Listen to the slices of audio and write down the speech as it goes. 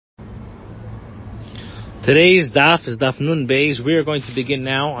Today's daf is daf nun beis. We are going to begin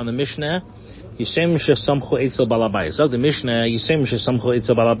now on the Mishnah. Yisem shesamchu etzel balabais. The Mishnah Yisem shesamchu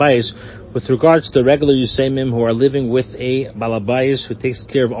etzel balabais with regards to the regular Yisemim who are living with a balabais who takes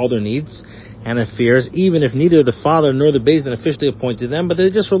care of all their needs and affairs, even if neither the father nor the beis din officially appointed them, but they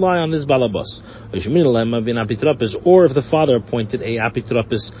just rely on this balabas. Or if the father appointed a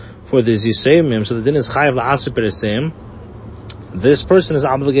apitropis for this Yisemim, so the din is chayav la'aseh pereseim. This person is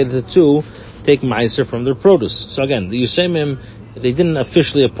obligated to take meiser from their produce. So again, the Yusemim, they didn't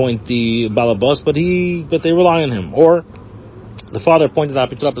officially appoint the balabas, but they rely on him. Or the father appointed the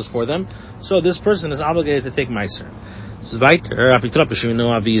apitropis for them, so this person is obligated to take meiser. With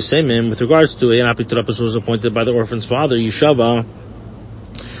regards to an apitropis who was appointed by the orphan's father, Yishava,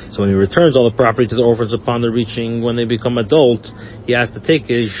 so when he returns all the property to the orphans upon their reaching, when they become adult, he has to take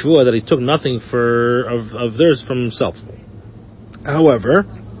a shvua that he took nothing of theirs from himself. However,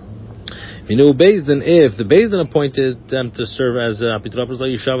 if the beis din appointed them to serve as apitropos la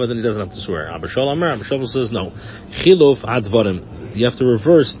yishava, then he doesn't have to swear. Abba Shalom says no. Chiluf advarim. You have to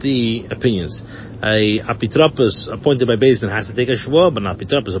reverse the opinions. A apitropos appointed by beis din has to take a shvua, but an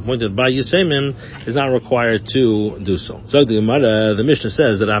apitropos appointed by Yisemim is not required to do so. So the Mishnah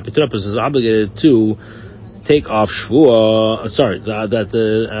says that apitropos is obligated to take off shvua. That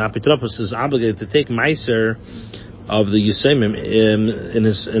the apitropos is obligated to take meiser of the Yisemim in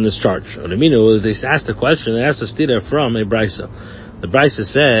his charge. They asked the question, they asked a stira from a brisa. The brisa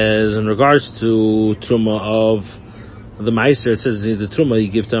says, in regards to truma of the meiser, it says the truma you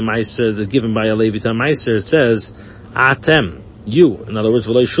give to a meiser, given by a levi to a meiser, it says atem, you. In other words,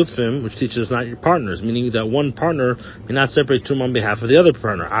 v'lo shutfim, which teaches not your partners, meaning that one partner may not separate truma on behalf of the other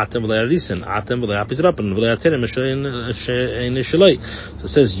partner. Atem v'lo arisin, atem v'lo apitrapan, v'lo aterim shalei. So it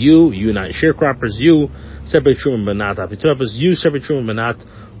says you not sharecroppers, you separate truma but not apitrapas, you separate truma but not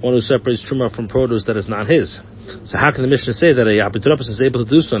one who separates truma from produce that is not his. So how can the Mishnah say that a apitrapas is able to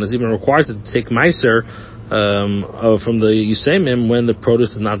do so and is even required to take meiser from the Yisemim when the produce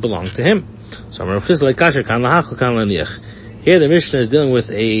does not belong to him? So here the Mishnah is dealing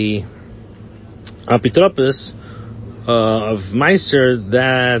with a apitropis of meiser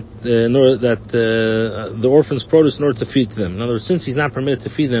that the orphans produce in order to feed them. In other words, since he's not permitted to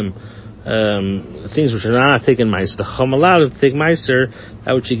feed them things which are not taken meiser, the chum allowed him to take meiser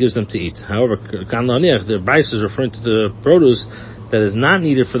that which he gives them to eat. However, the brisa is referring to the produce that is not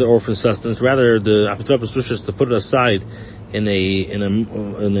needed for the orphan sustenance. Rather, the apitropis wishes to put it aside in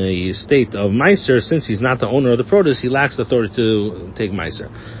a state of meiser. Since he's not the owner of the produce, he lacks the authority to take meiser.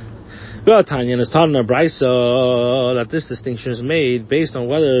 Tanya is taught in a brisa that this distinction is made based on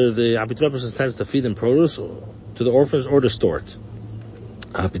whether the apitropis intends to feed them produce to the orphans or to store it.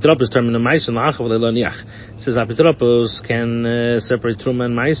 Apitropos term in meiser says apitropos can separate truma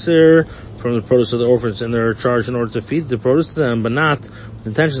and meiser from the produce of the orphans in their charge in order to feed the produce to them, but not with the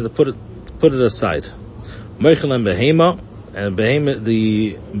intention to put it aside. And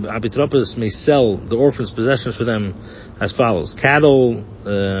the apitropos may sell the orphans' possessions for them as follows: cattle,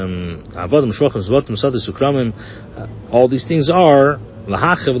 all these things are.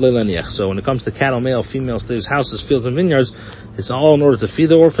 So when it comes to cattle, male, female, slaves, houses, fields, and vineyards, it's all in order to feed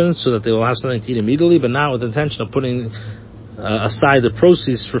the orphans so that they will have something to eat immediately, but not with the intention of putting aside the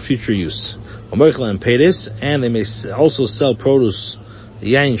proceeds for future use. And they may also sell produce,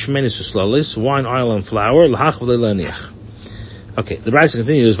 wine, oil, and flour. Okay, the Brisa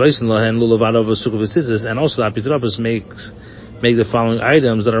continues, and also the apitropos make the following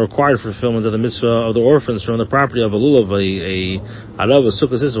items that are required for fulfillment of the mitzvah of the orphans from the property of a lulav, a arav, a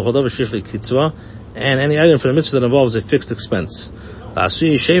sukkah, and any item for the mitzvah that involves a fixed expense.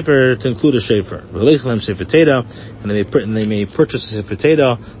 Shafer, to include a shafer. And they may purchase a sefer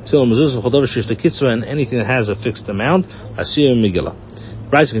teda, and anything that has a fixed amount. The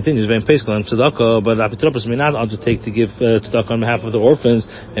Brisa continues, but apitropos may not undertake to give tzedakah on behalf of the orphans,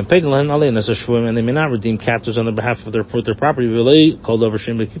 and they may not redeem captives on the behalf of their property,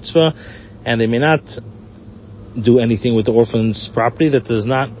 and they may not do anything with the orphan's property that does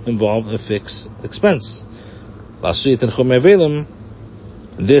not involve a fixed expense.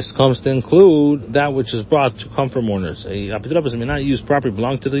 This comes to include that which is brought to come from mourners. A apitropos may not use property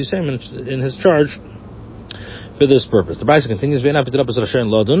belonging to the Yisem in his charge for this purpose. The Brisa continues, apitropos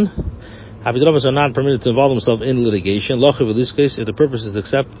are not permitted to involve themselves in litigation, if the purpose is to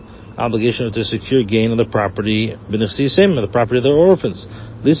accept obligation to secure gain of the property, of the property of their orphans.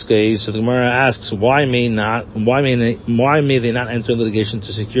 This case, the Gemara asks, why may they not enter litigation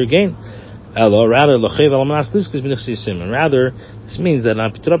to secure gain? Rather, this means that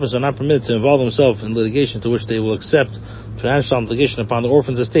apitropos are not permitted to involve themselves in litigation to which they will accept financial obligation upon the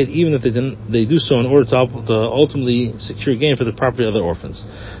orphan's estate, even if they do so in order to ultimately secure gain for the property of the orphans.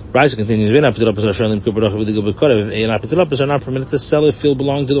 Bryce continues, apitropos are not permitted to sell a field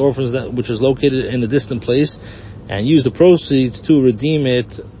belonging to the orphans which is located in a distant place, and use the proceeds to redeem a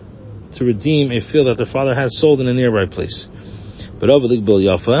field that their father has sold in a nearby place. But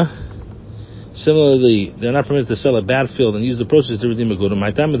similarly, they're not permitted to sell a bad field and use the proceeds to redeem a good.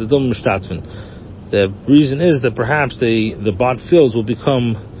 The reason is that perhaps the bought fields will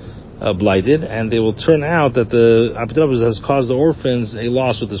become blighted, and they will turn out that the apitropos has caused the orphans a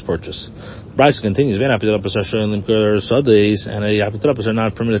loss with this purchase. Bryce continues, and a apitropos are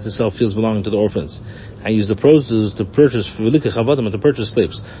not permitted to sell fields belonging to the orphans and use the proceeds to purchase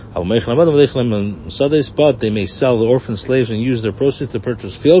slaves. But they may sell the orphan slaves and use their proceeds to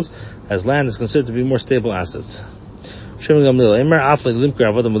purchase fields, as land is considered to be more stable assets. Shimon Gamliel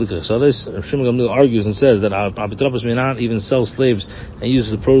argues and says that apitropos may not even sell slaves and use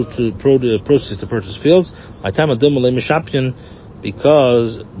the proceeds to purchase fields,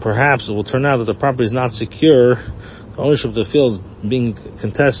 because perhaps it will turn out that the property is not secure, the ownership of the fields being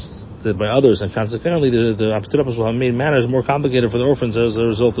contested by others, and consequently the apitropos will have made matters more complicated for the orphans as a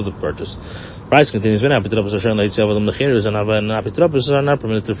result of the purchase. Bryce continues, apitropos are not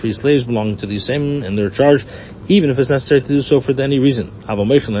permitted to free slaves belonging to the same in their charge, even if it's necessary to do so for any reason. They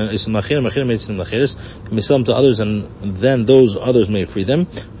may sell them to others, and then those others may free them.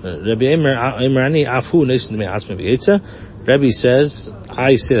 Rabbi says,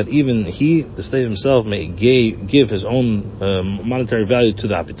 I say that even he, the slave himself, may give his own monetary value to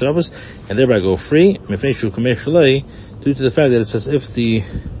the apitropos and thereby go free, due to the fact that it's as if the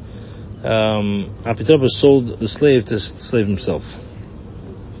apitropos sold the slave to the slave himself.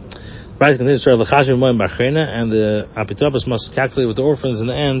 And the apitropos must calculate with the orphans in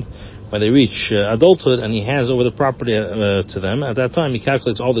the end when they reach adulthood, and he hands over the property to them. At that time, he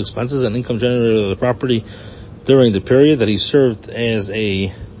calculates all the expenses and income generated of the property during the period that he served as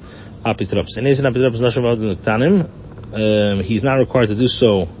a apitropos. He's not required to do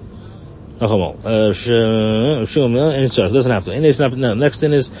so. Doesn't have to. Next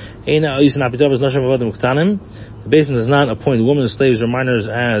thing is, the basin does not appoint women, slaves, or minors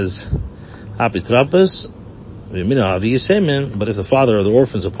as apitropos. But if the father or the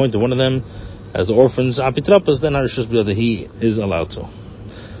orphans appointed one of them as the orphans apitropos, then he is allowed to.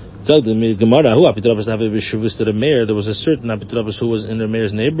 There was a certain apitropos who was in the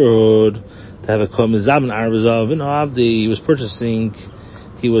mayor's neighborhood to have a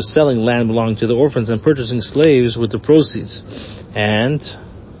he was selling land belonging to the orphans and purchasing slaves with the proceeds, and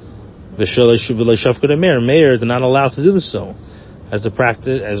the mayor did not allow to do so, as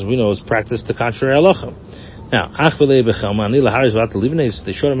we know, is practiced the contrary halacha. Now, they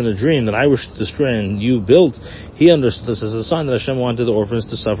showed him in a dream that I wish to destroy and you build. He understood this as a sign that Hashem wanted the orphans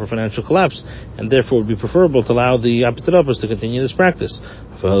to suffer financial collapse, and therefore it would be preferable to allow the apitropos to continue this practice.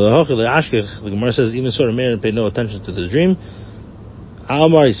 The Gemara says, even so, the mayor paid no attention to the dream.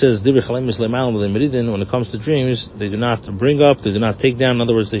 Almar, he says, when it comes to dreams, they do not bring up, they do not take down. In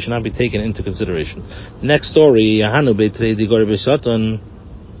other words, they should not be taken into consideration. Next story,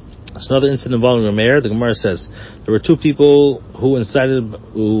 it's another incident involving a mayor. The Gemara says there were two people who incited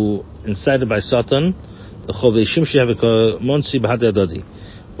by Satan, the Chovei Shimshi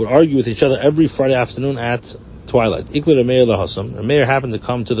would argue with each other every Friday afternoon at twilight. The mayor happened to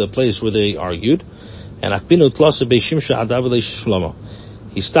come to the place where they argued, and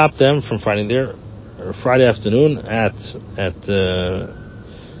he stopped them from fighting there Friday afternoon at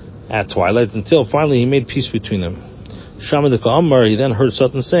twilight until finally he made peace between them. He then heard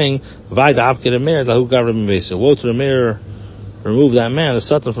Satan saying, woe to the mayor, remove that man, the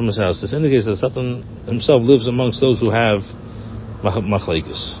Satan, from his house. This indicates that Satan himself lives amongst those who have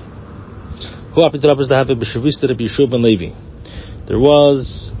machlekes. There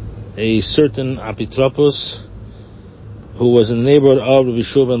was a certain apitropos who was in the neighborhood of Rabbi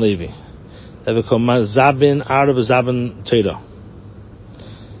Yeshua ben Levi. They were called Zabin, out of a Zabin Torah.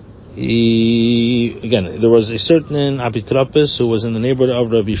 There was a certain apitropos who was in the neighborhood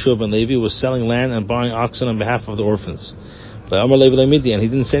of Rabbi Yeshua ben Levi, who was selling land and buying oxen on behalf of the orphans. And he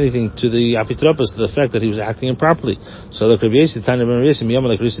didn't say anything to the apitropos to the fact that he was acting improperly. So the Rabbi S and the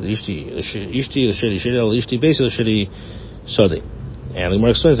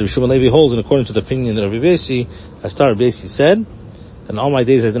Gemara explains that Yeshua ben Levi holds, and according to the opinion of Rabbi S, as Rabbi S said, in all my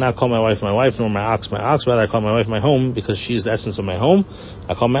days I did not call my wife, nor my ox, rather I call my wife my home, because she is the essence of my home.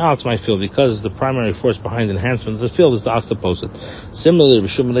 I call my ox my field, because the primary force behind the enhancement of the field is the ox that posts it. Similarly,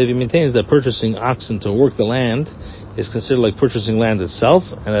 Yeshua ben Levi maintains that purchasing oxen to work the land is considered like purchasing land itself,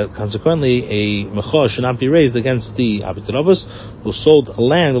 and that consequently a mecha should not be raised against the apitrabas who sold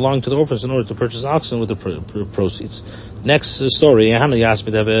land belonging to the orphans in order to purchase oxen with the proceeds. Next story,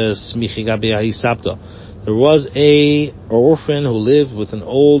 there was an orphan who lived with an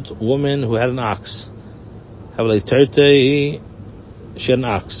old woman who had an ox. She had an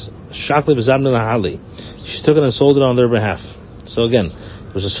ox. She took it and sold it on their behalf. So again,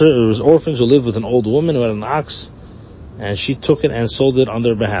 there was orphans who lived with an old woman who had an ox, and she took it and sold it on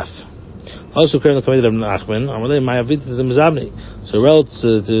their behalf. Also, so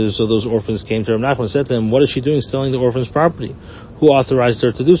those orphans came to Rabbi Nachman and said to him, "What is she doing selling the orphan's property? Who authorized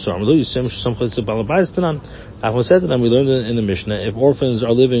her to do so?" Nachman said to them, "We learned in the Mishnah, if orphans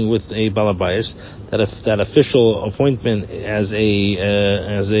are living with a balabayas, that official appointment as a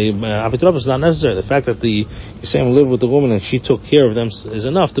apitrabas is not necessary. The fact that the Yisrael lived with the woman and she took care of them is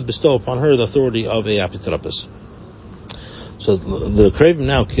enough to bestow upon her the authority of a apitrabas." So the craven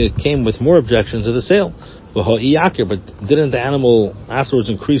now came with more objections to the sale. But didn't the animal afterwards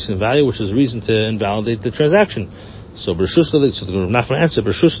increase in value, which is reason to invalidate the transaction? So the Nachman answered,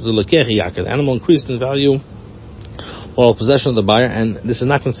 the animal increased in value while possession of the buyer, and this is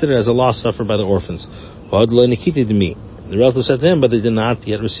not considered as a loss suffered by the orphans. The relative said to him, but they did not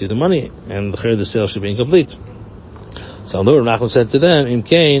yet receive the money, and the sale should be incomplete. So Nachman said to them,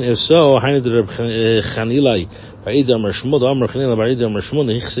 if so,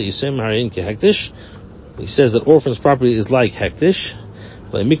 he says that orphan's property is like hektish,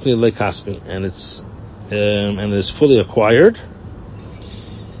 and it's fully acquired.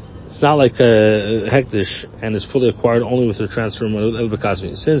 It's not like hektish and is fully acquired only with the transfer of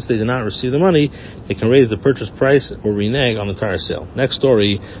money. Since they did not receive the money, they can raise the purchase price or renege on the entire sale. Next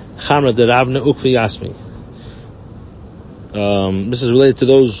story, Chamra de Ravna Ukvi Yasmi. This is related to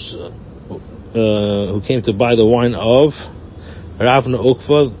those who came to buy the wine of Ravna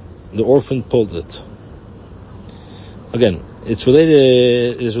Ukva. The orphan pulled it. Again, it is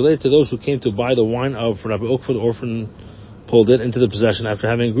related to those who came to buy the wine of Rabbi Ukva. The orphan pulled it into the possession after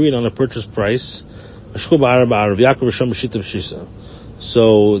having agreed on a purchase price. So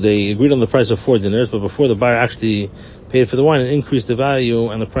they agreed on the price of 4 dinars, but before the buyer actually paid for the wine, it increased the value,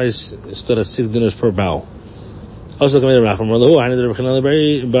 and the price stood at 6 dinars per bow. Also, it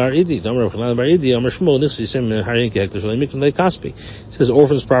says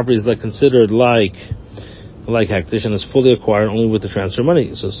orphan's property is considered like hektish, and it's fully acquired only with the transfer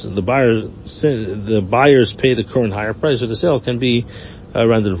money. So the buyers pay the current higher price, so the sale can be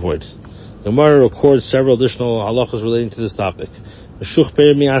rendered void. The Gemara records several additional halachas relating to this topic. If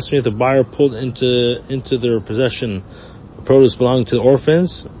the buyer pulled into their possession produce belonging to the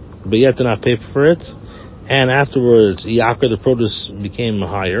orphans, but yet did not pay for it, and afterwards the produce became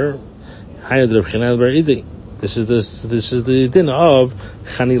higher. This is the din of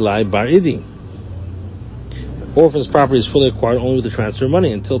Chanilai Bar Idi. Orphan's property is fully acquired only with the transfer of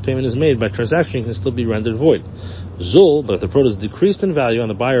money. Until payment is made by transaction, it can still be rendered void. Zul, but if the produce decreased in value and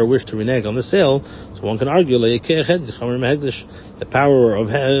the buyer wished to renege on the sale, so one can argue the power of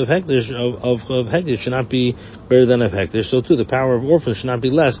hektish should not be greater than of hektish. So too, the power of orphans should not be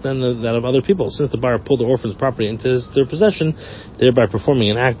less than that of other people. Since the buyer pulled the orphan's property into their possession, thereby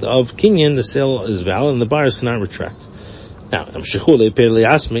performing an act of kinyan, the sale is valid and the buyers cannot retract. Now, if the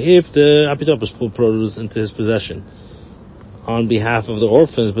apitrabas pulled produce into his possession on behalf of the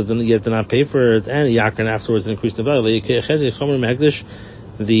orphans, but then yet did not pay for it, and yakran afterwards increased the value,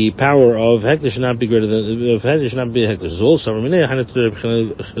 the power of hektish should not be greater than of hektish should not be hektish.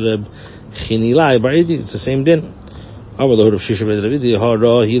 It's the same din.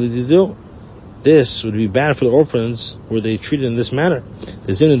 This would be bad for the orphans were they treated in this manner.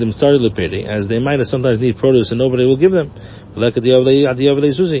 As they might have sometimes need produce and nobody will give them.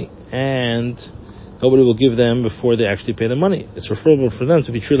 And nobody will give them before they actually pay the money. It's preferable for them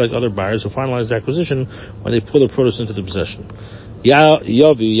to be treated like other buyers who finalize the acquisition when they pull the produce into the possession. If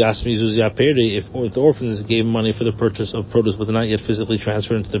the orphans gave money for the purchase of produce but did not yet physically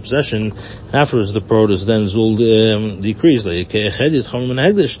transfer into the possession, and afterwards the produce then decreased. So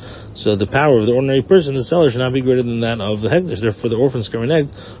the power of the ordinary person, the seller, should not be greater than that of the hektish. Therefore, the orphans can renege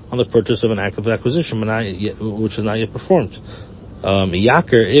on the purchase of an active acquisition which is not yet performed.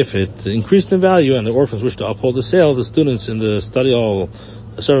 Yaker, if it increased in value and the orphans wish to uphold the sale, the students in the study hall,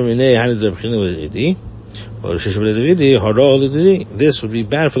 this would be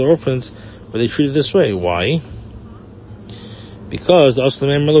bad for the orphans where they treated this way. Why? Because the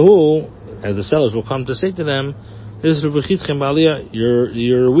Aslamim Malahu, as the sellers will come to say to them,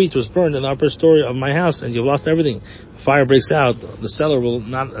 Your wheat was burned in the upper story of my house, and you've lost everything. If fire breaks out, the seller will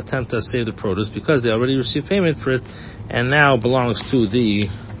not attempt to save the produce because they already received payment for it, and now belongs to the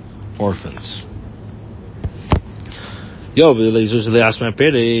orphans. Now,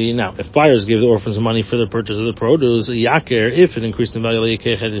 if buyers give the orphans money for the purchase of the produce, if it increased in value, so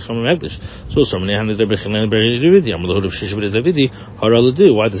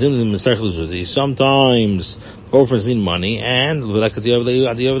why does it sometimes orphans need money and no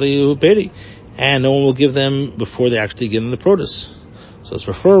one will give them before they actually give them the produce. So it's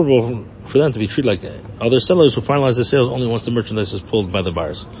preferable for them to be treated like other sellers who finalize the sales only once the merchandise is pulled by the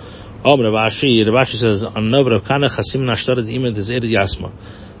buyers. Rabashi says, Rav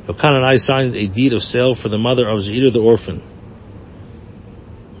Kana and I signed a deed of sale for the mother of Zeir the orphan.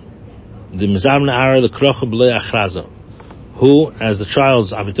 The Mizabna Ara, the Krocha B'lei Achraza, who, as the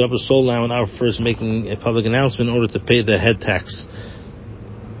child's Avitrapa, sold now and now first making a public announcement in order to pay the head tax.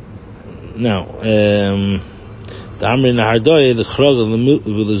 Now, the Amri Nahardoy, the Chroga,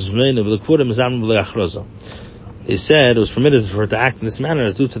 the Zvena, the Kvura Mizabna B'lei Achraza. They said it was permitted for her to act in this manner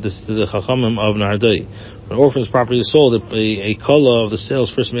as due to the Chachamim of Nardoi. When orphans' property is sold, a kola of the sale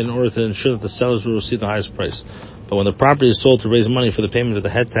is first made in order to ensure that the sellers will receive the highest price. But when the property is sold to raise money for the payment of the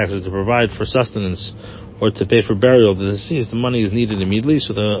head tax or to provide for sustenance or to pay for burial of the deceased, the money is needed immediately.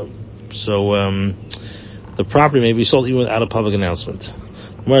 So the property may be sold even without a public announcement.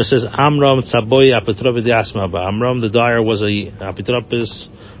 Where it says Amram Tzaboy Apitropis Yasma, Amram the dyer was a apitropis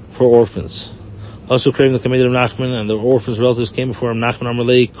for orphans. Also craving the command of Nachman, and the orphans' relatives came before him. Nachman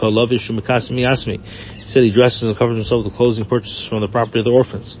Amalei Kolavish Umakasim Yasmi. He said he dresses and covers himself with the clothing purchased from the property of the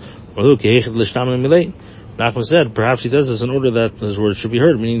orphans. Nachman said, perhaps he does this in order that his words should be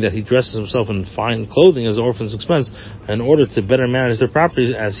heard, meaning that he dresses himself in fine clothing as the orphans' expense, in order to better manage their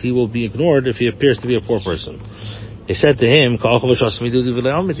property, as he will be ignored if he appears to be a poor person. They said to him, he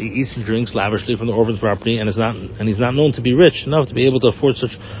eats and drinks lavishly from the orphan's property, and he's not known to be rich enough to be able to afford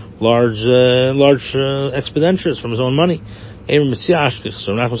such large expenditures from his own money. So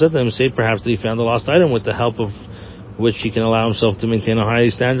Nachman said to him, say perhaps that he found a lost item with the help of which he can allow himself to maintain a high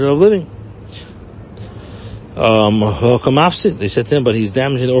standard of living. They said to him, but he's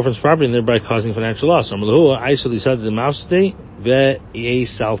damaging the orphan's property and thereby causing financial loss.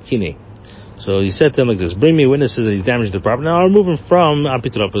 So he said to him like this, bring me witnesses that he's damaged the property. Now I'll remove him from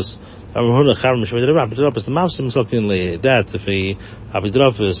Apitropis. That if a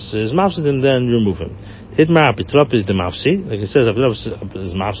Apitropis is mafsid, then remove him. Hitmar Apitropis the mafsid, like it says, Apitropis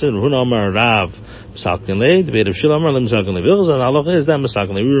is mafsid. Rehuna Amar Rav Misalkin Le, the Beit of Shil Amar Le Misalkin Le. And Allah is that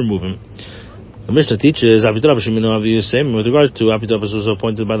Misalkin Le. We remove him. The Mishnah teaches with regard to Apitropis was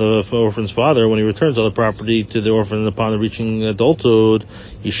appointed by the orphan's father when he returns all the property to the orphan upon reaching adulthood.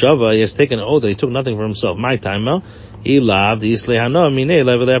 Yishava, he has taken an oath that he took nothing for himself. My time, he loved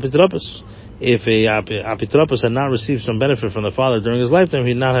Apitropis. If a Apitropis had not received some benefit from the father during his lifetime,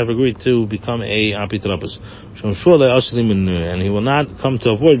 he would not have agreed to become a Apitropis. And he will not come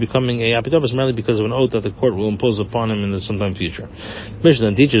to avoid becoming a Apitropis merely because of an oath that the court will impose upon him in the sometime future.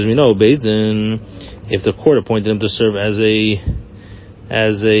 Mishnah teaches, we know, based in, if the court appointed him to serve as a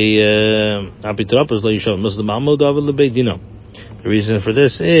Apitropis, the reason for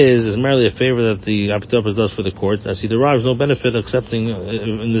this is merely a favor that the Apitropis does for the court, as he derives no benefit accepting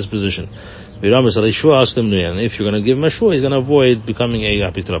in this position. And if you're going to give him a shua, he's going to avoid becoming a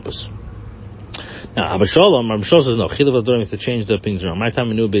Apitropis. Now, Abba Shalom says no. Chilav Adorim to change the opinions around. My time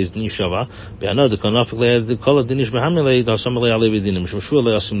we knew based in Yishava.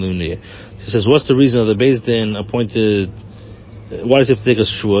 He says, what's the reason of the Beis Din appointed? Why does he have to take a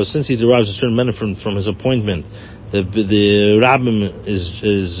shua? Since he derives a certain benefit from his appointment, the Rabbim is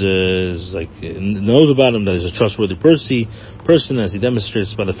like knows about him that he's a trustworthy person, as he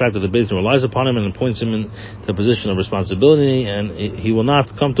demonstrates by the fact that the Beis Din relies upon him and appoints him in the position of responsibility, and he will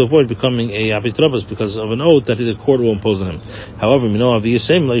not come to avoid becoming a Apitropis because of an oath that the court will impose on him. However, it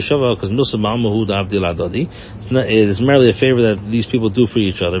is merely a favor that these people do for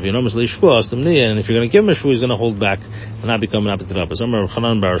each other. And if you're going to give him a shua, he's going to hold back and not become an Apitropis.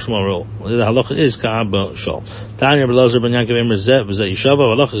 The halacha is ka'ab shol.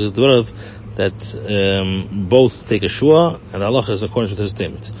 That both take a shua, and Allah is according to his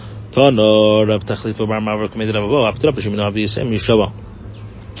statement.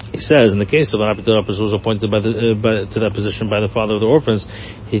 He says, in the case of an Apitropis who was appointed to that position by the father of the orphans,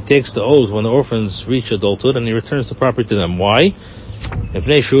 he takes the oath when the orphans reach adulthood, and he returns the property to them. Why?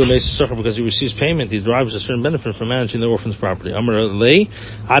 Because he receives payment, he derives a certain benefit from managing the orphan's property.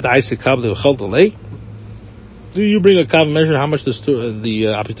 Do you bring a kav measure how much the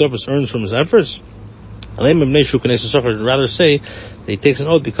Apitropis earns from his efforts? Rather say that he takes an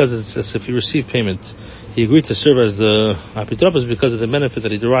oath because it's as if he received payment. He agreed to serve as the apitropos because of the benefit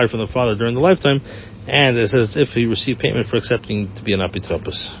that he derived from the father during the lifetime, and it's as if he received payment for accepting to be an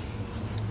apitropos.